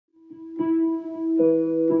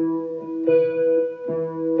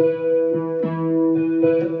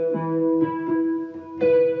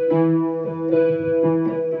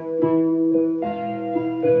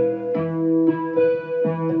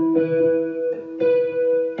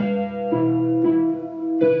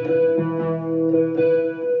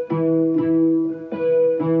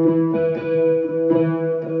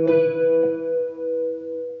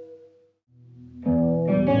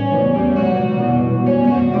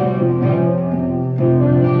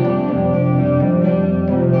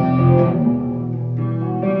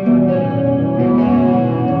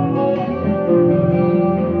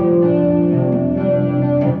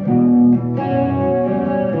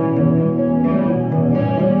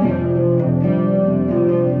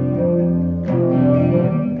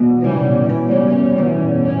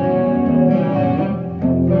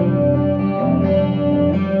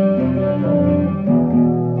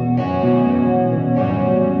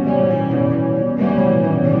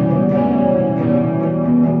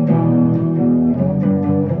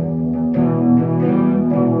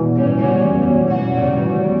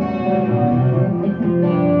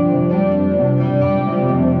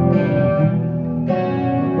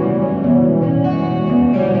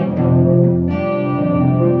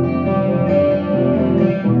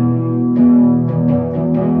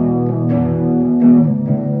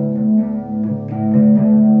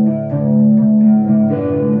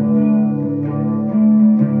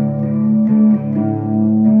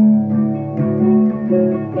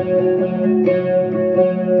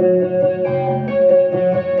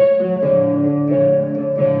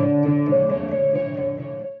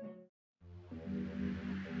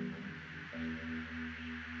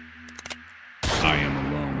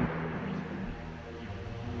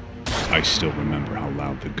I still remember how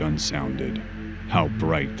loud the gun sounded, how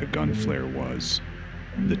bright the gun flare was,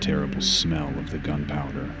 the terrible smell of the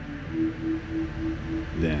gunpowder.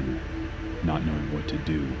 Then, not knowing what to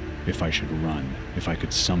do, if I should run, if I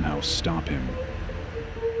could somehow stop him.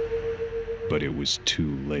 But it was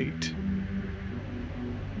too late.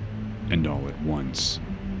 And all at once,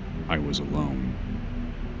 I was alone.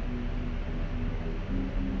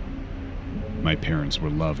 My parents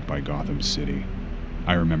were loved by Gotham City.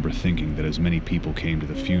 I remember thinking that as many people came to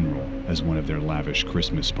the funeral as one of their lavish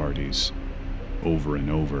Christmas parties. Over and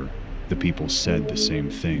over, the people said the same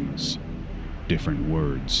things. Different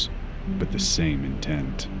words, but the same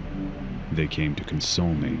intent. They came to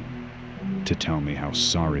console me, to tell me how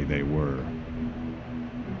sorry they were,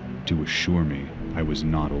 to assure me I was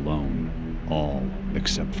not alone, all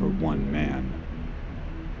except for one man.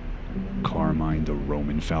 Carmine the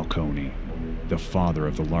Roman Falcone, the father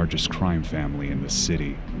of the largest crime family in the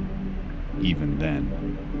city. Even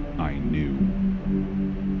then, I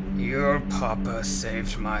knew. Your papa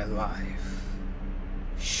saved my life.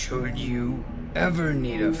 Should you ever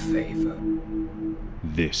need a favor?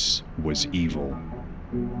 This was evil.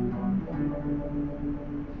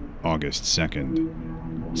 August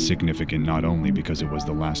 2nd. Significant not only because it was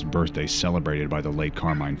the last birthday celebrated by the late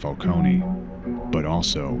Carmine Falcone, but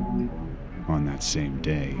also, on that same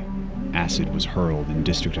day, acid was hurled in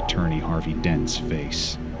District Attorney Harvey Dent's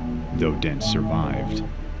face. Though Dent survived,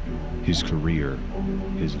 his career,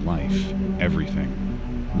 his life, everything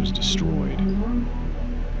was destroyed.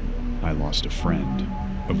 I lost a friend,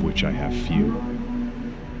 of which I have few,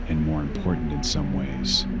 and more important in some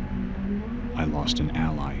ways, I lost an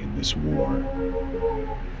ally in this war.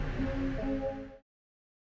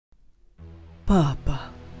 Papa,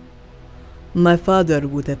 my father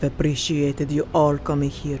would have appreciated you all coming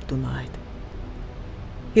here tonight.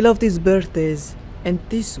 He loved his birthdays, and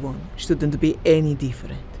this one shouldn't be any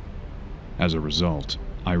different. As a result,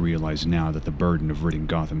 I realize now that the burden of ridding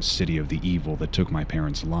Gotham City of the evil that took my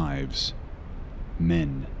parents' lives,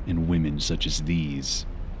 men and women such as these,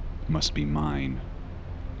 must be mine,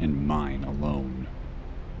 and mine alone.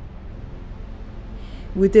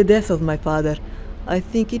 With the death of my father, I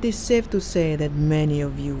think it is safe to say that many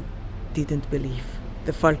of you didn't believe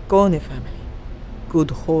the Falcone family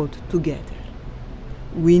could hold together.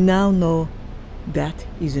 We now know that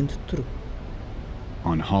isn't true.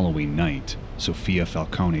 On Halloween night, Sofia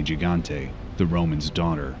Falcone Gigante, the Roman's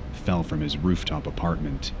daughter, fell from his rooftop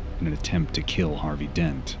apartment in an attempt to kill Harvey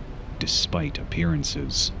Dent, despite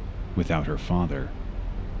appearances. Without her father,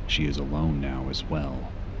 she is alone now as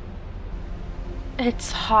well.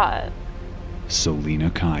 It's hot. Selina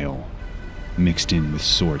Kyle, mixed in with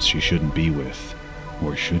sorts she shouldn't be with,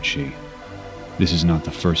 or should she? This is not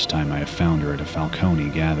the first time I have found her at a Falcone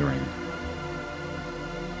gathering.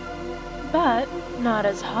 But not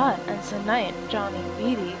as hot as the night Johnny and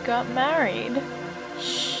Viti got married.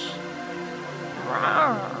 Shh.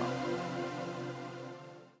 Rawr.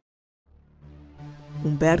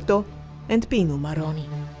 Umberto and Pino Maroni.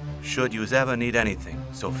 Should you ever need anything,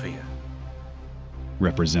 Sofia.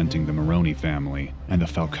 Representing the Maroni family and the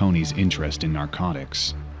Falcone's interest in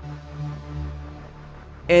narcotics.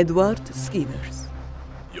 Edward Skivers.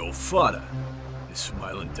 Your father is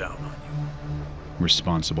smiling down on you.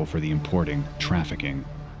 Responsible for the importing, trafficking,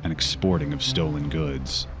 and exporting of stolen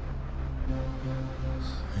goods.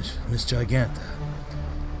 Miss Gigante,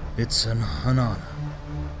 it's an honor.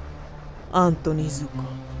 Anthony Zucco.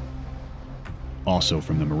 Also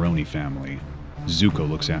from the Maroni family, Zucco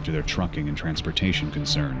looks after their trucking and transportation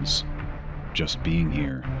concerns. Just being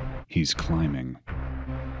here, he's climbing.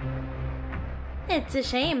 It's a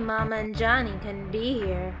shame Mama and Johnny couldn't be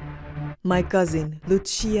here. My cousin,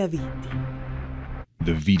 Lucia Viti.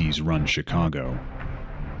 The Vitis run Chicago.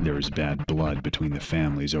 There is bad blood between the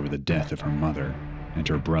families over the death of her mother and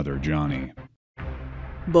her brother Johnny.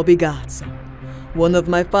 Bobby Gazzo, one of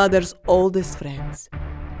my father's oldest friends.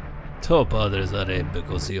 Tuo padre sarebbe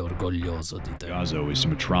così orgoglioso di te. Gazzo is to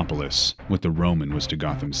Metropolis what the Roman was to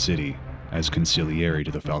Gotham City. As consigliere to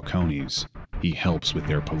the Falcones, he helps with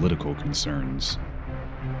their political concerns.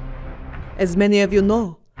 As many of you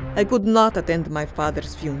know, I could not attend my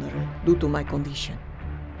father's funeral due to my condition.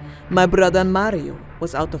 My brother Mario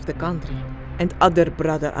was out of the country, and other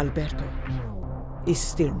brother Alberto is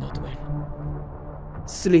still not well.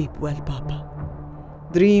 Sleep well, Papa.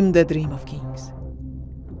 Dream the dream of kings.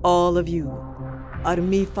 All of you are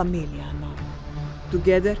mi familia now.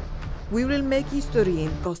 Together, we will make history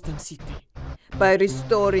in Gotham City by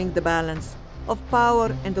restoring the balance of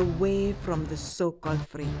power and away from the so-called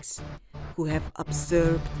freaks who have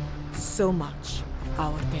absorbed so much of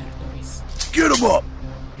our territories. Get him up!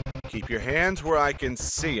 Keep your hands where I can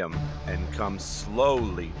see them, and come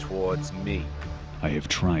slowly towards me. I have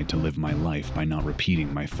tried to live my life by not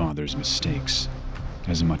repeating my father's mistakes.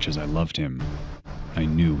 As much as I loved him, I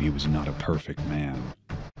knew he was not a perfect man.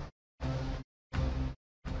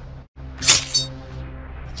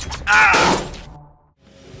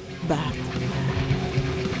 Bad.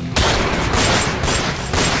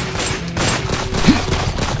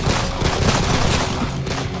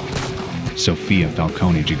 Sofia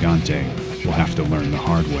Falcone Gigante will have to learn the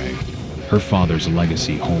hard way. Her father's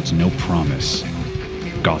legacy holds no promise.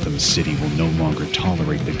 Gotham City will no longer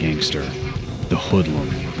tolerate the gangster, the hoodlum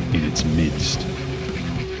in its midst.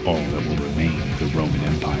 All that will remain of the Roman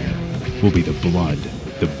Empire will be the blood,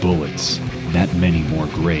 the bullets, that many more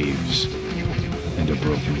graves, and a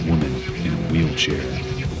broken woman in a wheelchair.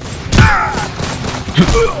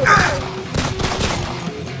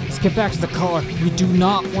 Let's get back to the car. We do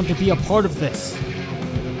not want to be a part of this.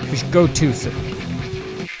 We should go too,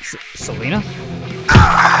 Selina?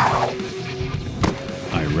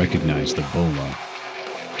 I recognize the Bola.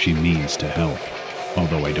 She means to help,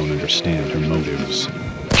 although I don't understand her motives.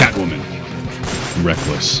 Catwoman!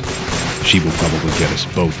 Reckless. She will probably get us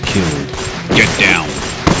both killed. Get down!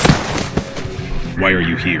 Why are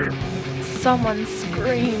you here? Someone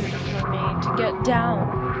screamed for me to get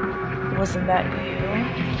down. Wasn't that you?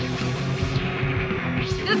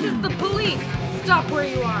 This is the police! Stop where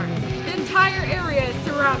you are. The entire area is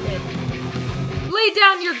surrounded. Lay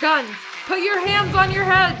down your guns! Put your hands on your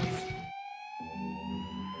heads!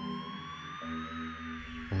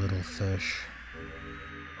 Little fish.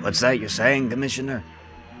 What's that you're saying, Commissioner?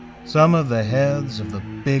 Some of the heads of the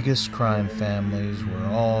biggest crime families were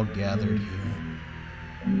all gathered here.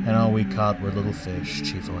 And all we caught were little fish,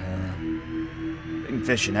 Chief O'Hara. Been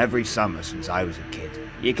fishing every summer since I was a kid.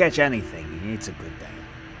 You catch anything, it's a good day.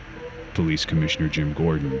 Police Commissioner Jim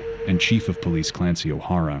Gordon and Chief of Police Clancy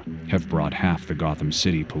O'Hara have brought half the Gotham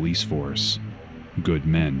City police force. Good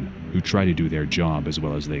men who try to do their job as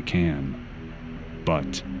well as they can.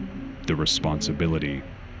 But the responsibility.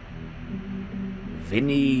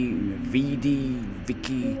 Viti,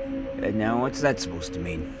 Vicky. Now, what's that supposed to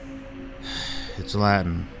mean? It's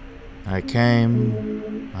Latin. I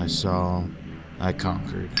came, I saw, I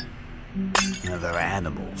conquered. Now, they're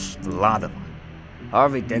animals, a lot of them.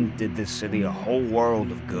 Harvey Dent did this city a whole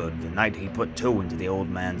world of good the night he put two into the old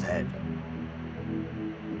man's head.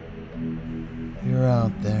 You're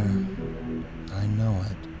out there. I know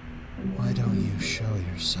it. Why don't you show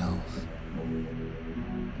yourself?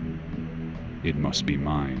 It must be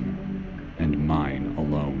mine, and mine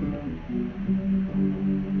alone.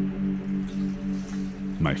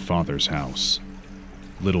 My father's house.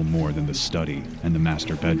 Little more than the study and the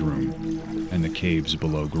master bedroom, and the caves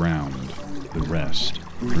below ground. The rest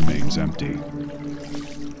remains empty.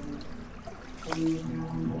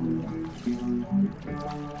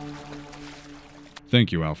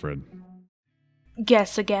 Thank you, Alfred.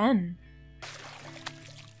 Guess again.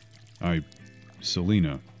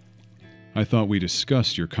 Selina, I thought we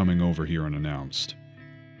discussed your coming over here unannounced.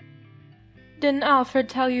 Didn't Alfred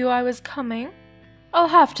tell you I was coming? I'll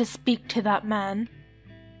have to speak to that man.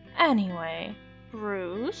 Anyway,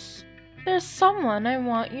 Bruce, there's someone I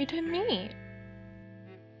want you to meet.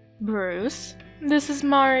 Bruce, this is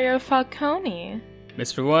Mario Falcone.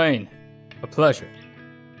 Mr. Wayne, a pleasure.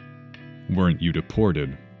 Weren't you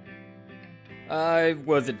deported? I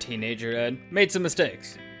was a teenager and made some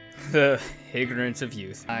mistakes. The ignorance of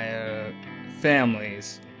youth. My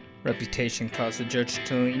family's reputation caused the judge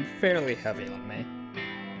to lean fairly heavy on me.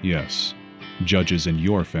 Yes. Judges in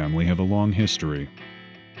your family have a long history.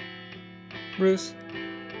 Bruce,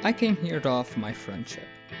 I came here to offer my friendship.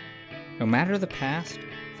 No matter the past,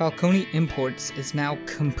 Falcone Imports is now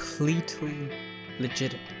completely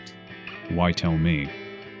legitimate. Why tell me?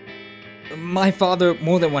 My father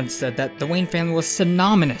more than once said that the Wayne family was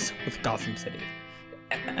synonymous with Gotham City.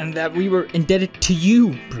 And that we were indebted to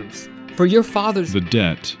you, Bruce, for your father's— The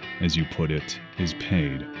debt, as you put it, is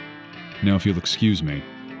paid. Now if you'll excuse me,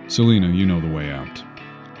 Selina, you know the way out.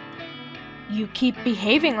 You keep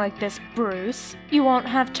behaving like this, Bruce. You won't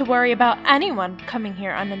have to worry about anyone coming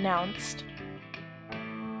here unannounced.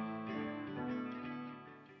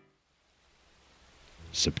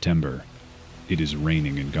 September. It is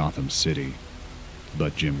raining in Gotham City,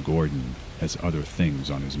 but Jim Gordon has other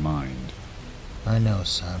things on his mind. I know,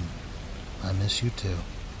 son. I miss you too.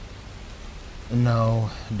 No,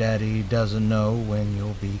 Daddy doesn't know when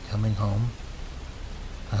you'll be coming home.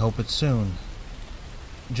 I hope it's soon.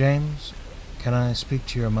 James, can I speak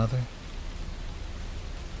to your mother?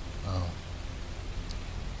 Oh.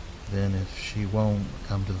 Then if she won't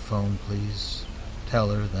come to the phone, please tell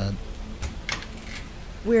her that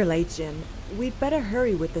We're late, Jim. We'd better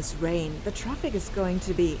hurry with this rain. The traffic is going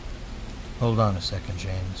to be... Hold on a second,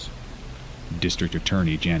 James. District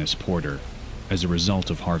Attorney Janice Porter, as a result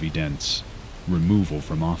of Harvey Dent's removal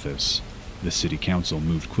from office, the city council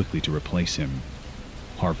moved quickly to replace him.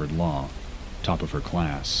 Harvard Law, top of her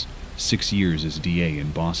class, 6 years as DA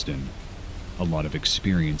in Boston. A lot of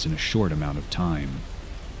experience in a short amount of time.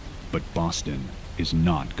 But Boston is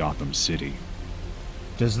not Gotham City.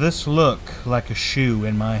 Does this look like a shoe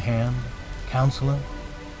in my hand, Counselor?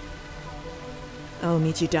 I'll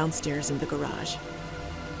meet you downstairs in the garage.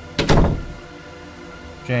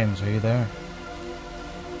 James, are you there?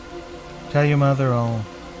 Tell your mother I'll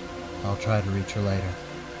try to reach her later.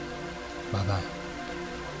 Bye-bye.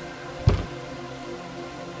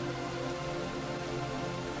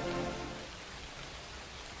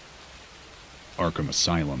 Arkham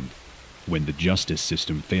Asylum. When the justice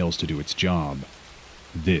system fails to do its job,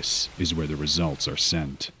 this is where the results are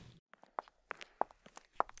sent.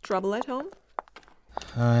 Trouble at home?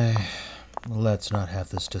 Let's not have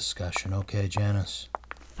this discussion, okay, Janice?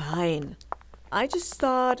 Fine. I just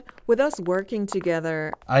thought, with us working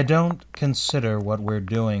together... I don't consider what we're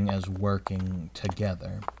doing as working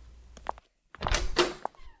together.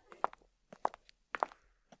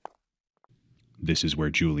 This is where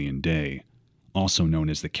Julian Day, also known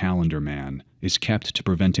as the Calendar Man, is kept to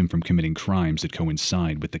prevent him from committing crimes that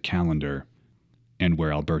coincide with the calendar, and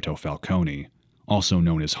where Alberto Falcone, also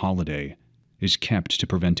known as Holiday, is kept to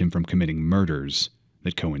prevent him from committing murders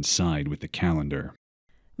that coincide with the calendar.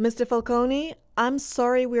 Mr. Falcone, I'm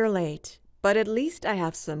sorry we're late, but at least I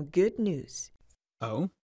have some good news. Oh?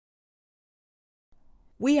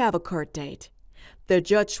 We have a court date. The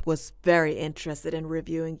judge was very interested in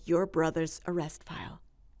reviewing your brother's arrest file.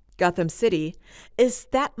 Gotham City is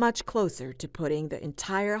that much closer to putting the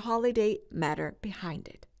entire Holiday matter behind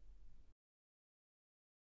it.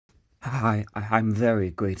 I'm very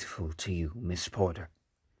grateful to you, Miss Porter.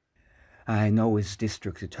 I know as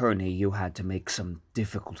district attorney you had to make some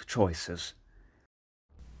difficult choices.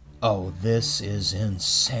 Oh, this is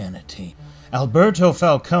insanity. Alberto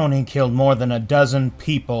Falcone killed more than a dozen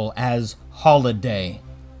people as Holiday.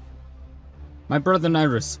 My brother and I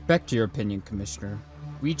respect your opinion, Commissioner.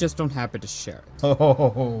 We just don't happen to share it.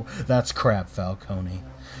 Oh, that's crap, Falcone.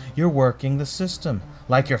 You're working the system,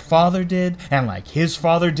 like your father did, and like his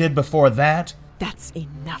father did before that. That's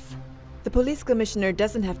enough. The police commissioner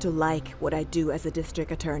doesn't have to like what I do as a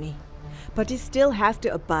district attorney, but he still has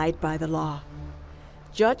to abide by the law.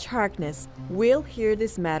 Judge Harkness will hear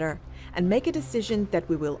this matter and make a decision that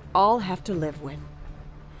we will all have to live with.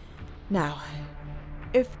 Now,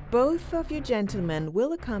 if both of you gentlemen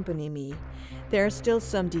will accompany me, there are still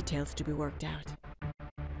some details to be worked out.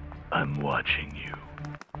 I'm watching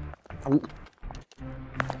you.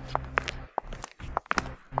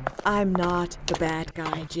 I'm not the bad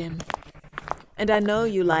guy, Jim. And I know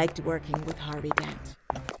you liked working with Harvey Dent.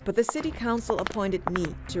 But the city council appointed me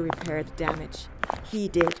to repair the damage he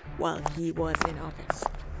did while he was in office.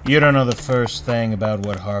 You don't know the first thing about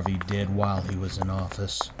what Harvey did while he was in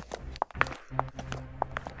office.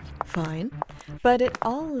 Fine, but it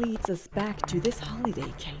all leads us back to this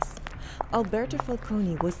Holiday case. Alberto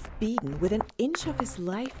Falcone was beaten within an inch of his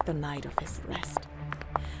life the night of his arrest.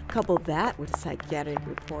 Couple that with psychiatric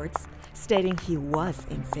reports stating he was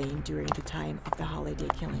insane during the time of the Holiday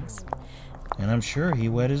killings. And I'm sure he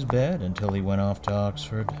wet his bed until he went off to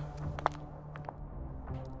Oxford.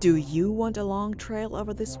 Do you want a long trail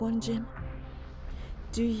over this one, Jim?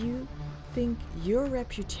 Do you think your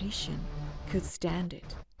reputation could stand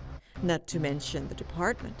it? Not to mention the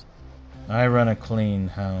department. I run a clean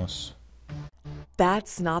house.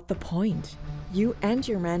 That's not the point. You and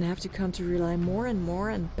your man have to come to rely more and more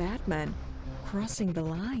on Batman crossing the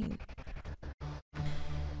line.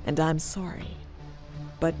 And I'm sorry,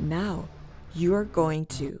 but now you're going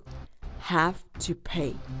to have to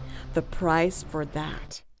pay the price for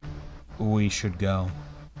that. We should go.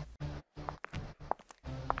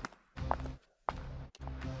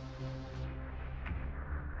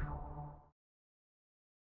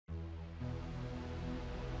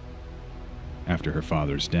 After her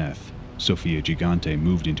father's death, Sofia Gigante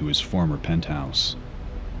moved into his former penthouse.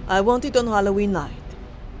 I want it on Halloween night,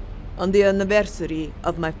 on the anniversary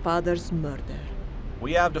of my father's murder.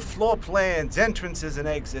 We have the floor plans, entrances and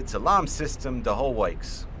exits, alarm system, the whole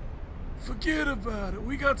works. Forget about it.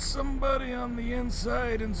 We got somebody on the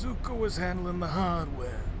inside and Zuko was handling the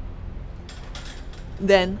hardware.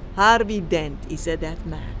 Then Harvey Dent is a dead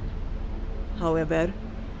man. However,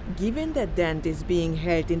 given that Dent is being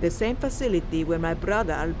held in the same facility where my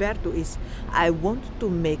brother Alberto is, I want to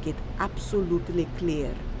make it absolutely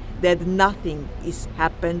clear that nothing is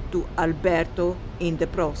happened to Alberto in the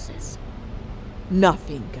process.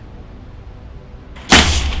 Nothing.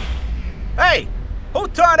 Hey! Who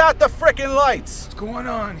turned out the frickin' lights? What's going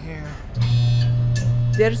on here?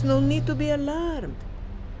 There's no need to be alarmed.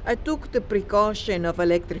 I took the precaution of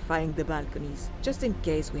electrifying the balconies, just in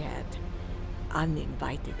case we had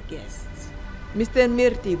uninvited guests. Mr.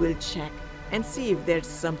 Myrti will check and see if there's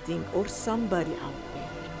something or somebody out there.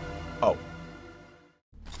 Oh.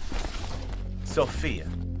 Sofia,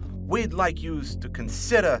 we'd like yous to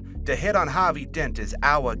consider the hit on Harvey Dent as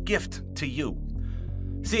our gift to you.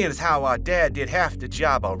 Seeing as how our dad did half the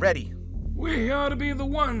job already. We ought to be the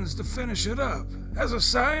ones to finish it up, as a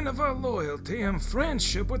sign of our loyalty and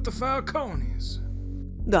friendship with the Falcones.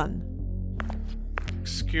 Done.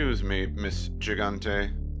 Excuse me, Miss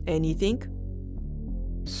Gigante. Anything?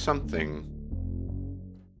 Something.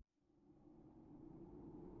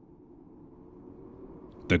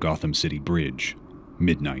 The Gotham City Bridge,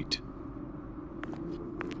 midnight.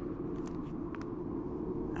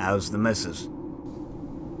 How's the missus?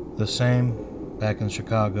 The same, back in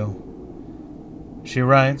Chicago. She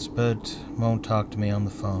writes, but won't talk to me on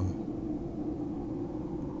the phone.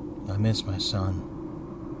 I miss my son.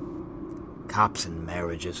 Cops and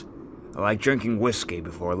marriages are like drinking whiskey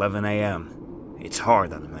before 11 a.m. It's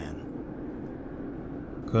hard on a man.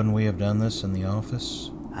 Couldn't we have done this in the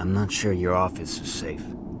office? I'm not sure your office is safe.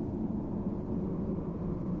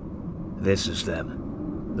 This is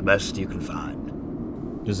them. The best you can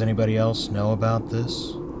find. Does anybody else know about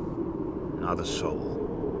this? Not a soul.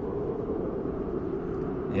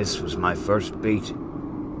 This was my first beat.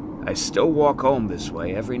 I still walk home this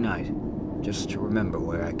way every night, just to remember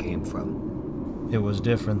where I came from. It was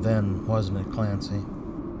different then, wasn't it, Clancy?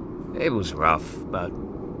 It was rough, but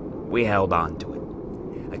we held on to it.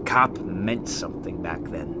 A cop meant something back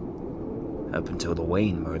then, up until the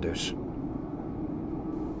Wayne murders.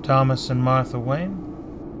 Thomas and Martha Wayne?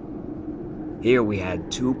 Here we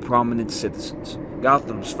had two prominent citizens,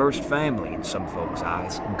 Gotham's first family in some folks'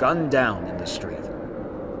 eyes, gunned down in the street.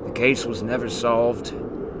 The case was never solved.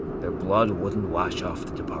 Their blood wouldn't wash off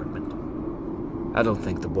the department. I don't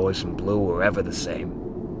think the boys in blue were ever the same.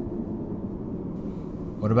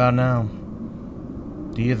 What about now?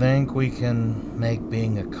 Do you think we can make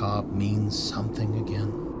being a cop mean something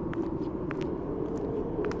again?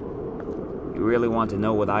 You really want to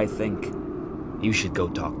know what I think? You should go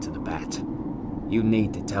talk to the Bat. You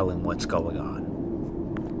need to tell him what's going on.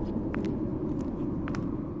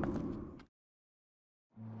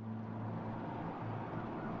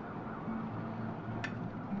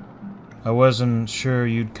 I wasn't sure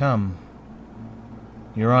you'd come.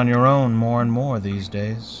 You're on your own more and more these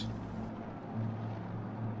days.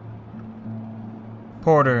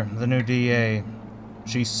 Porter, the new DA,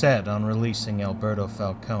 she's set on releasing Alberto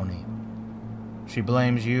Falcone. She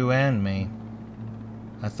blames you and me.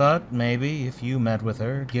 I thought maybe if you met with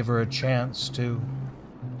her, give her a chance to...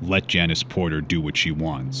 Let Janice Porter do what she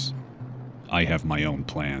wants. I have my own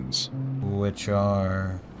plans. Which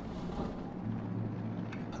are...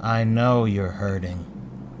 I know you're hurting.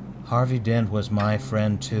 Harvey Dent was my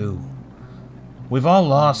friend too. We've all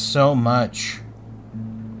lost so much.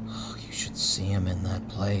 Oh, you should see him in that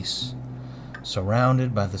place.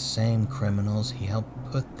 Surrounded by the same criminals he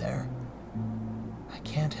helped put there. I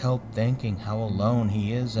can't help thinking how alone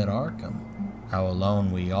he is at Arkham. How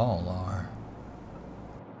alone we all are.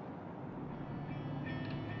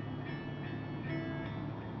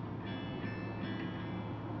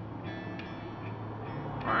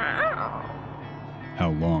 How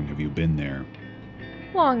long have you been there?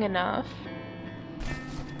 Long enough.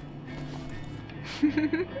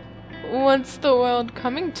 What's the world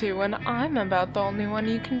coming to when I'm about the only one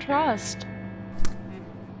you can trust?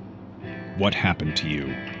 What happened to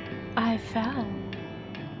you? I fell.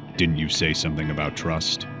 Didn't you say something about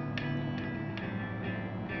trust?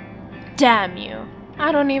 Damn you.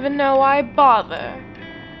 I don't even know why I bother.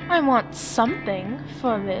 I want something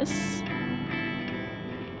for this.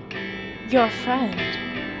 Your friend,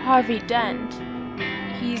 Harvey Dent.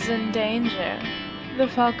 He's in danger. The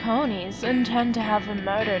Falcones intend to have him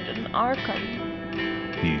murdered in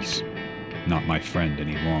Arkham. He's not my friend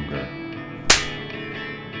any longer.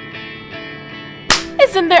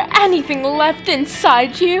 Isn't there anything left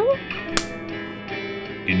inside you?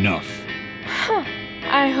 Enough. Huh.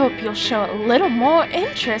 I hope you'll show a little more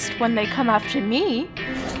interest when they come after me.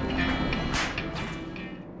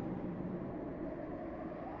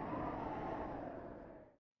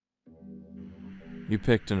 You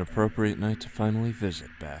picked an appropriate night to finally visit,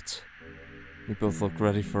 Bats. We both look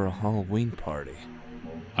ready for a Halloween party.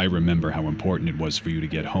 I remember how important it was for you to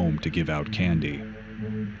get home to give out candy.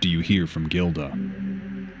 Do you hear from Gilda?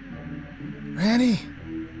 Ready?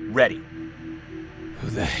 Ready. Who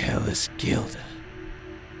the hell is Gilda?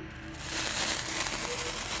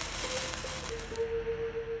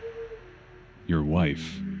 Your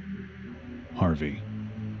wife, Harvey.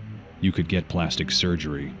 You could get plastic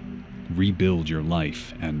surgery, rebuild your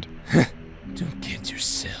life, and... Don't kid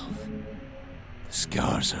yourself. The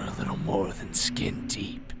scars are a little more than skin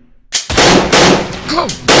deep. Go!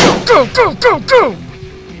 Go! Go! Go! Go! Go!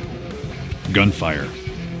 Gunfire.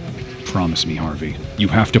 Promise me, Harvey. You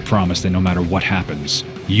have to promise that no matter what happens,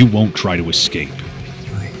 you won't try to escape.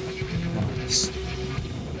 I promise.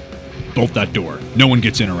 Bolt that door. No one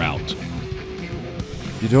gets in or out.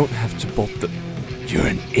 You don't have to bolt the... You're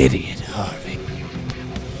an idiot, Harvey.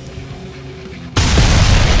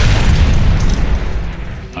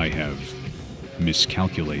 I have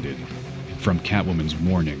miscalculated. From Catwoman's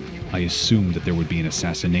warning, I assumed that there would be an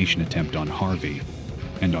assassination attempt on Harvey,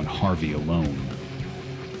 and on Harvey alone.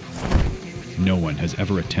 No one has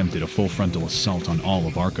ever attempted a full frontal assault on all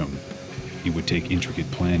of Arkham. It would take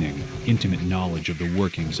intricate planning, intimate knowledge of the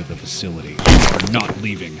workings of the facility. You are not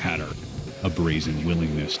leaving, Hatter. A brazen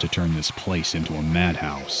willingness to turn this place into a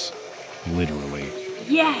madhouse. Literally.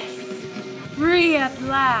 Yes! Free at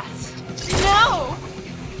last! No!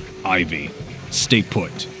 Ivy, stay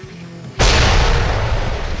put.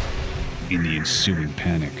 In the ensuing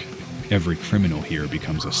panic, every criminal here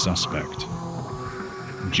becomes a suspect.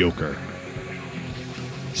 Joker.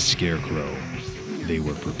 Scarecrow. They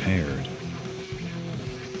were prepared.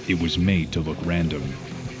 It was made to look random.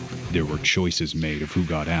 There were choices made of who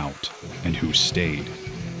got out and who stayed.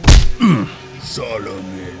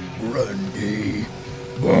 Solomon Grundy,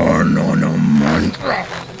 born on a mantra.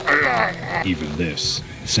 Even this,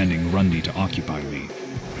 sending Grundy to occupy me.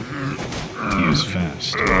 He is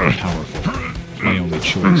fast, powerful. My only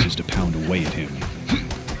choice is to pound away at him.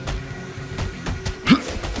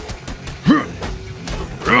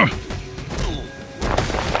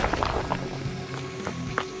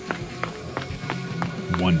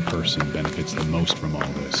 One person benefits the most from all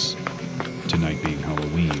this. Tonight being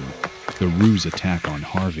Halloween, the ruse attack on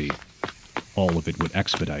Harvey. All of it would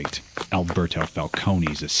expedite Alberto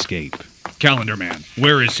Falcone's escape. Calendar Man,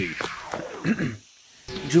 where is he?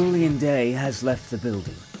 Julian Day has left the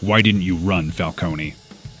building. Why didn't you run, Falcone?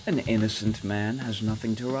 An innocent man has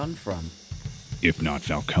nothing to run from. If not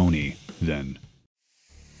Falcone, then...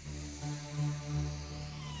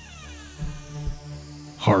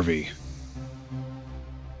 Harvey.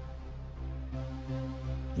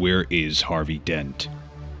 Where is Harvey Dent?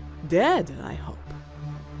 Dead, I hope.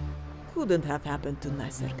 Couldn't have happened to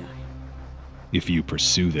nicer guy. If you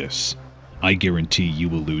pursue this, I guarantee you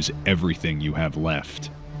will lose everything you have left.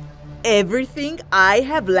 Everything I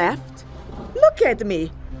have left? Look at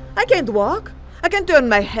me. I can't walk. I can't turn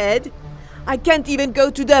my head. I can't even go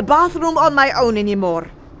to the bathroom on my own anymore.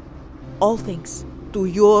 All thanks to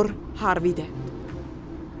your Harvey Dent.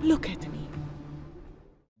 Look at me.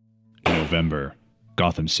 November,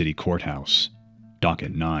 Gotham City Courthouse.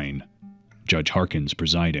 Docket 9. Judge Harkins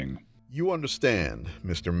presiding. You understand,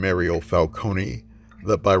 Mr. Mario Falcone,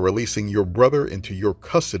 that by releasing your brother into your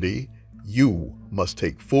custody, you must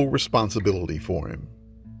take full responsibility for him.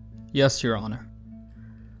 Yes, Your Honor.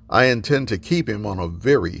 I intend to keep him on a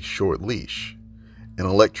very short leash. An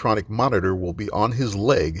electronic monitor will be on his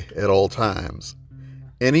leg at all times.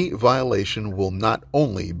 Any violation will not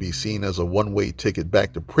only be seen as a one-way ticket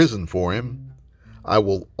back to prison for him, I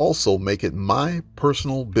will also make it my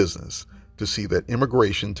personal business to see that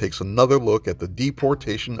immigration takes another look at the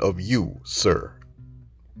deportation of you, sir.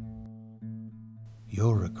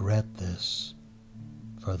 You'll regret this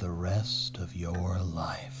for the rest of your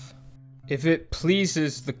life. If it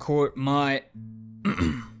pleases the court,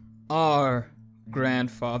 our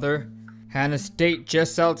grandfather had an estate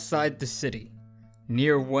just outside the city,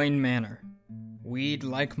 near Wayne Manor. We'd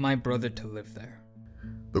like my brother to live there.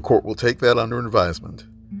 The court will take that under advisement.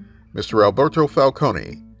 Mr. Alberto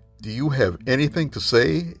Falcone, do you have anything to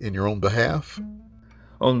say in your own behalf?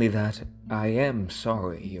 Only that I am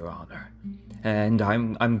sorry, Your Honor, and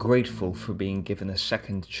I'm grateful for being given a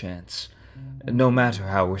second chance, no matter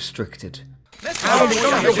how restricted. We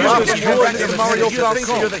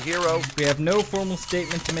have no formal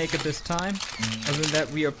statement to make at this time, other than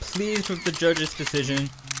that we are pleased with the judge's decision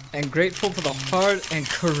and grateful for the hard and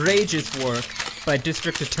courageous work by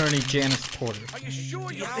District Attorney Janice Porter. Are you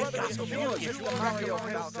sure you think that's Mario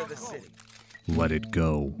out to the city? Let it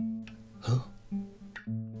go.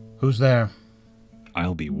 Who's there?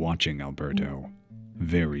 I'll be watching Alberto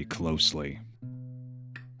very closely.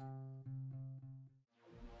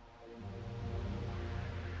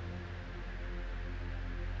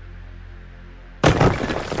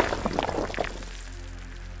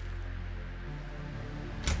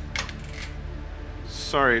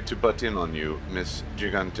 Sorry to butt in on you, Miss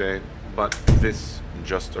Gigante, but this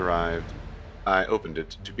just arrived. I opened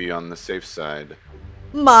it to be on the safe side.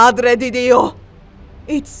 Madre di Dio!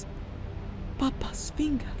 It's Papa's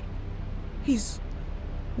finger. His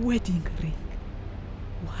wedding ring.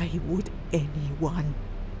 Why would anyone?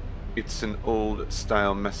 It's an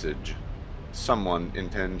old-style message. Someone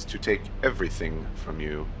intends to take everything from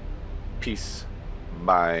you, piece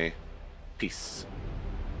by piece.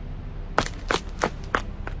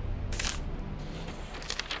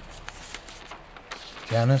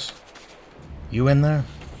 Janice? You in there?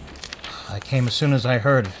 I came as soon as I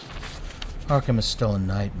heard it. Arkham is still a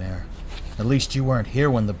nightmare. At least you weren't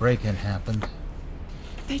here when the break-in happened.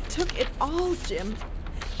 They took it all, Jim.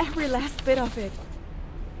 Every last bit of it.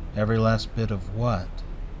 Every last bit of what?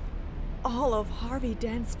 All of Harvey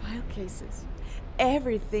Dent's file cases.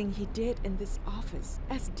 Everything he did in this office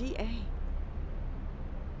as DA.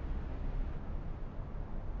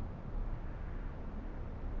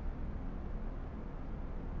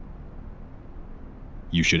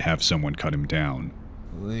 You should have someone cut him down.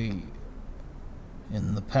 In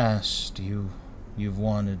the past, you've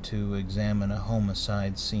wanted to examine a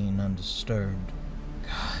homicide scene undisturbed.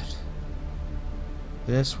 God.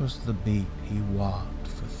 This was the beat he walked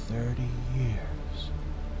for 30 years.